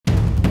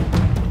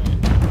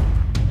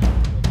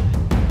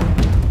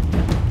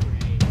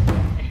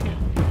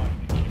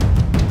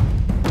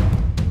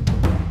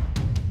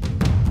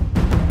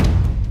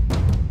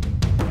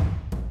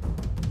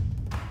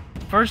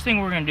first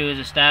thing we're going to do is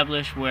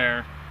establish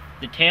where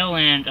the tail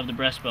end of the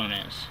breastbone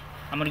is.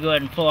 I'm going to go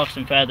ahead and pull off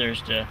some feathers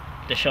to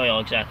show y'all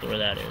exactly where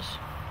that is.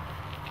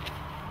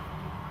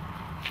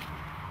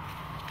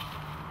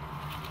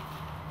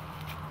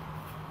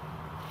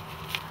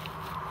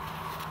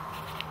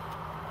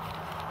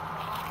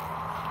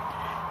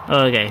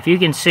 Okay, if you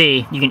can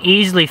see, you can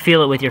easily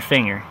feel it with your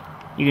finger.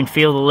 You can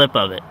feel the lip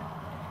of it.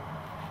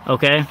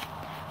 Okay?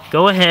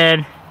 Go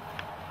ahead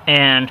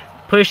and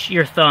push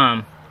your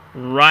thumb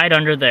right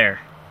under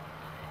there.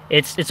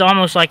 It's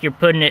almost like you're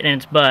putting it in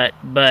its butt,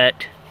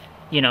 but,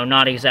 you know,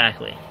 not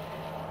exactly.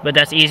 But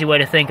that's the easy way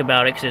to think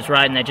about it, because it's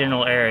right in that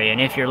general area,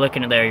 and if you're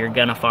looking at there, you're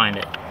going to find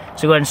it.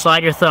 So go ahead and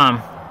slide your thumb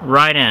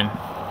right in,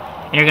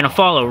 and you're going to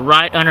follow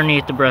right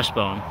underneath the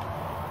breastbone.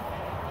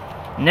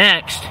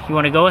 Next, you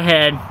want to go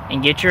ahead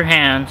and get your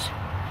hands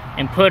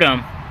and put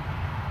them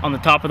on the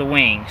top of the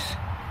wings,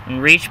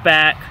 and reach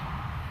back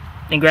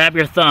and grab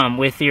your thumb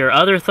with your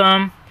other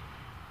thumb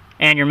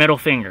and your middle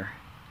finger.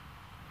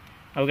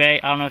 Okay,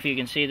 I don't know if you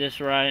can see this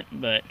right,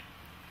 but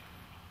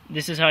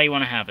this is how you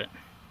want to have it.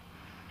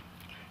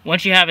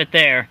 Once you have it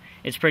there,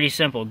 it's pretty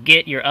simple.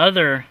 Get your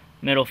other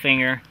middle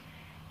finger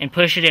and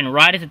push it in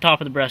right at the top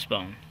of the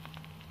breastbone.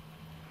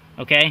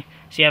 Okay,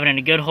 so you have it in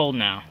a good hold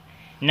now.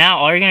 Now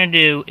all you're going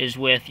to do is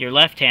with your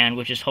left hand,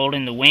 which is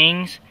holding the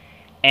wings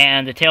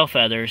and the tail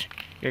feathers,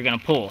 you're going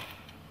to pull.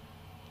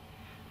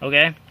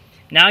 Okay,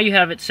 now you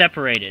have it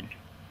separated.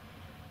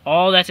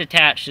 All that's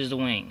attached is the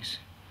wings.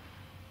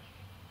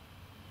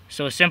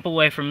 So a simple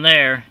way from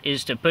there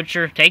is to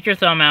take your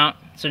thumb out.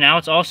 So now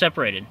it's all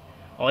separated.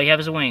 All you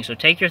have is a wing. So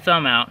take your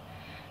thumb out,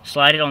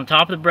 slide it on the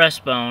top of the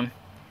breastbone,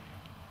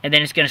 and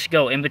then it's going to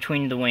go in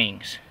between the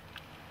wings.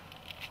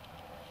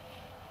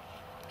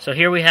 So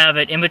here we have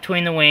it in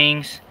between the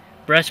wings,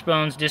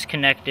 breastbone's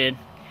disconnected,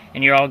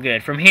 and you're all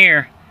good. From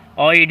here,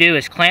 all you do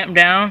is clamp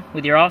down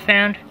with your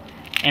offhand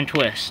and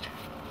twist.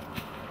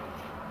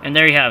 And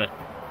there you have it.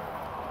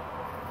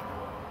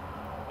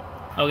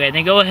 Okay,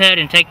 then go ahead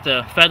and take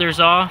the feathers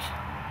off.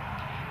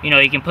 You know,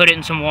 you can put it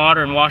in some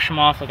water and wash them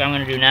off like I'm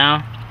going to do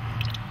now.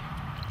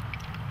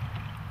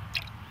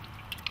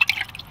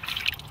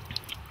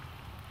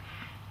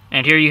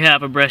 And here you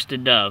have a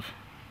breasted dove.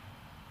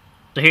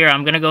 So here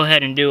I'm going to go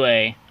ahead and do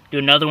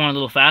another one a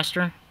little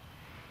faster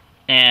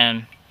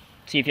and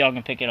see if y'all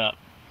can pick it up.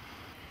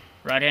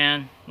 Right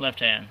hand, left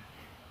hand.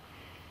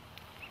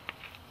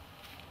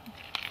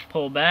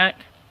 Pull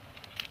back,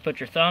 put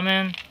your thumb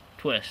in,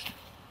 twist.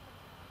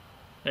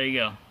 There you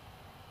go.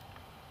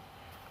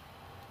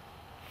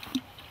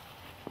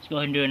 Let's go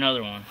ahead and do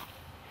another one.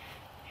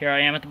 Here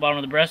I am at the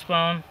bottom of the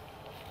breastbone,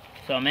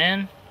 thumb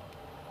in.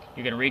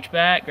 You're going to reach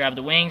back, grab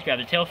the wings, grab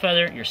the tail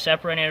feather. You're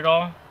separating it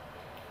all.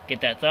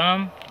 Get that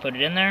thumb, put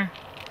it in there,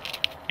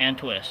 and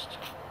twist.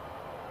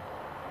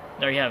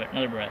 There you have it,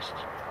 another breast.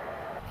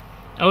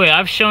 Okay,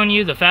 I've shown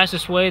you the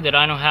fastest way that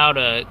I know how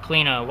to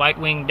clean a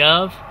white-winged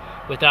dove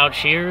without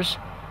shears.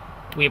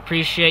 We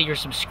appreciate your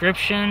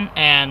subscription,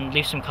 and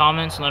leave some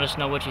comments and let us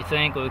know what you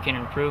think, what we can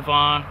improve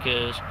on,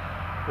 because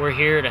we're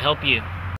here to help you.